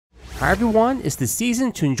Hi everyone, it's the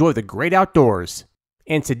season to enjoy the great outdoors.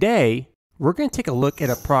 And today, we're going to take a look at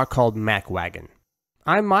a product called Macwagon.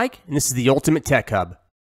 I'm Mike, and this is the Ultimate Tech Hub.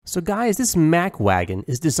 So guys, this Macwagon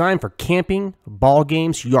is designed for camping, ball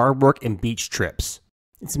games, yard work, and beach trips.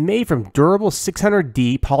 It's made from durable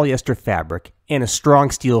 600D polyester fabric and a strong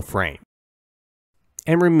steel frame.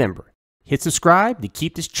 And remember, hit subscribe to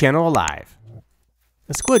keep this channel alive.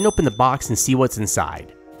 Let's go ahead and open the box and see what's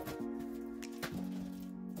inside.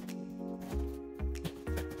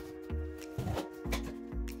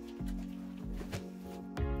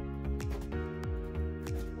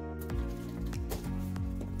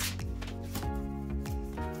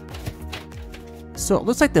 So it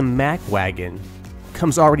looks like the Macwagon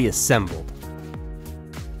comes already assembled.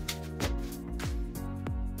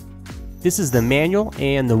 This is the manual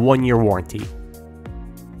and the 1-year warranty.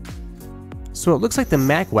 So it looks like the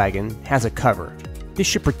Macwagon has a cover. This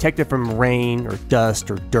should protect it from rain or dust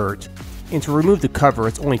or dirt. And to remove the cover,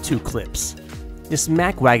 it's only 2 clips. This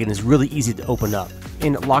Macwagon is really easy to open up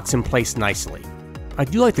and it locks in place nicely. I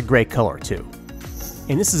do like the gray color too.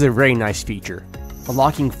 And this is a very nice feature. A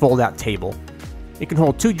locking fold-out table. It can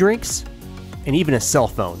hold 2 drinks and even a cell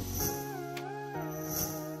phone.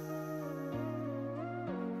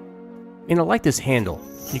 And I like this handle.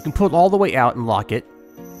 You can pull it all the way out and lock it,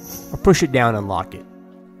 or push it down and lock it.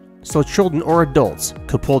 So children or adults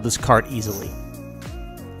could pull this cart easily.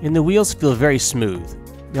 And the wheels feel very smooth.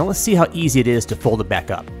 Now let's see how easy it is to fold it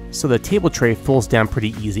back up. So the table tray folds down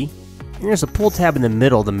pretty easy. And there's a pull tab in the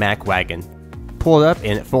middle of the Macwagon. Pull it up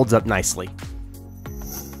and it folds up nicely.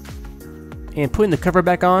 And putting the cover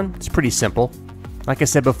back on, it's pretty simple. Like I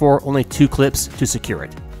said before, only 2 clips to secure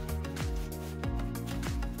it.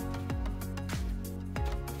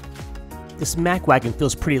 This Macwagon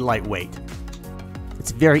feels pretty lightweight.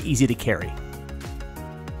 It's very easy to carry.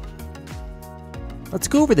 Let's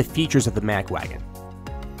go over the features of the Macwagon.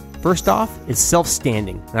 First off, it's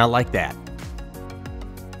self-standing, and I like that.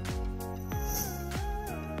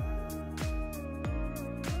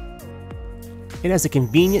 It has a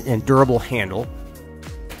convenient and durable handle.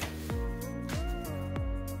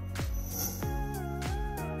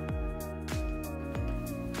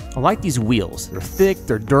 I like these wheels. They're thick,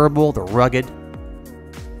 they're durable, they're rugged.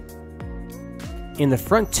 And the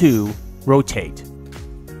front 2 rotate,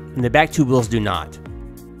 and the back 2 wheels do not.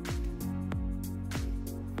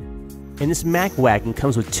 And this Macwagon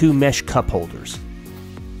comes with 2 mesh cup holders.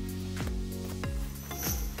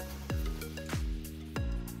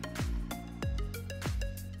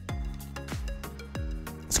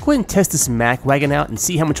 Let's go ahead and test this Macwagon out and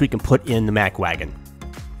see how much we can put in the Macwagon.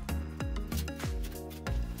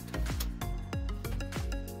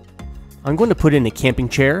 I'm going to put in a camping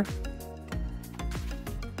chair,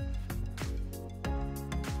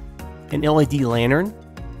 an LED lantern,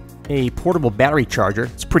 a portable battery charger,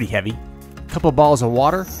 it's pretty heavy, a couple bottles of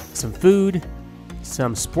water, some food,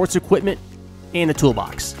 some sports equipment, and a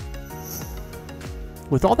toolbox.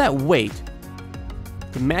 With all that weight,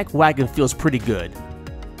 the Macwagon feels pretty good.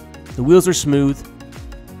 The wheels are smooth,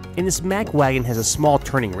 and this Macwagon has a small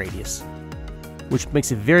turning radius, which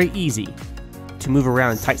makes it very easy to move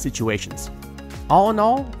around in tight situations. All in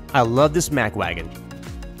all, I love this Macwagon.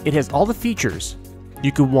 It has all the features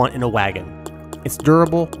you could want in a wagon. It's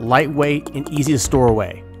durable, lightweight, and easy to store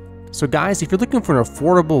away. So guys, if you're looking for an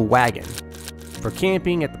affordable wagon for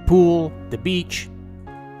camping, at the pool, the beach,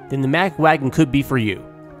 then the Macwagon could be for you.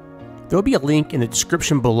 There'll be a link in the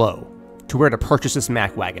description below to where to purchase this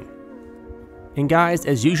Macwagon. And guys,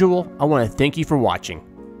 as usual, I want to thank you for watching.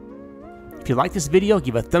 If you like this video,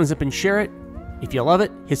 give a thumbs up and share it. If you love it,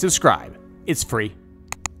 hit subscribe. It's free.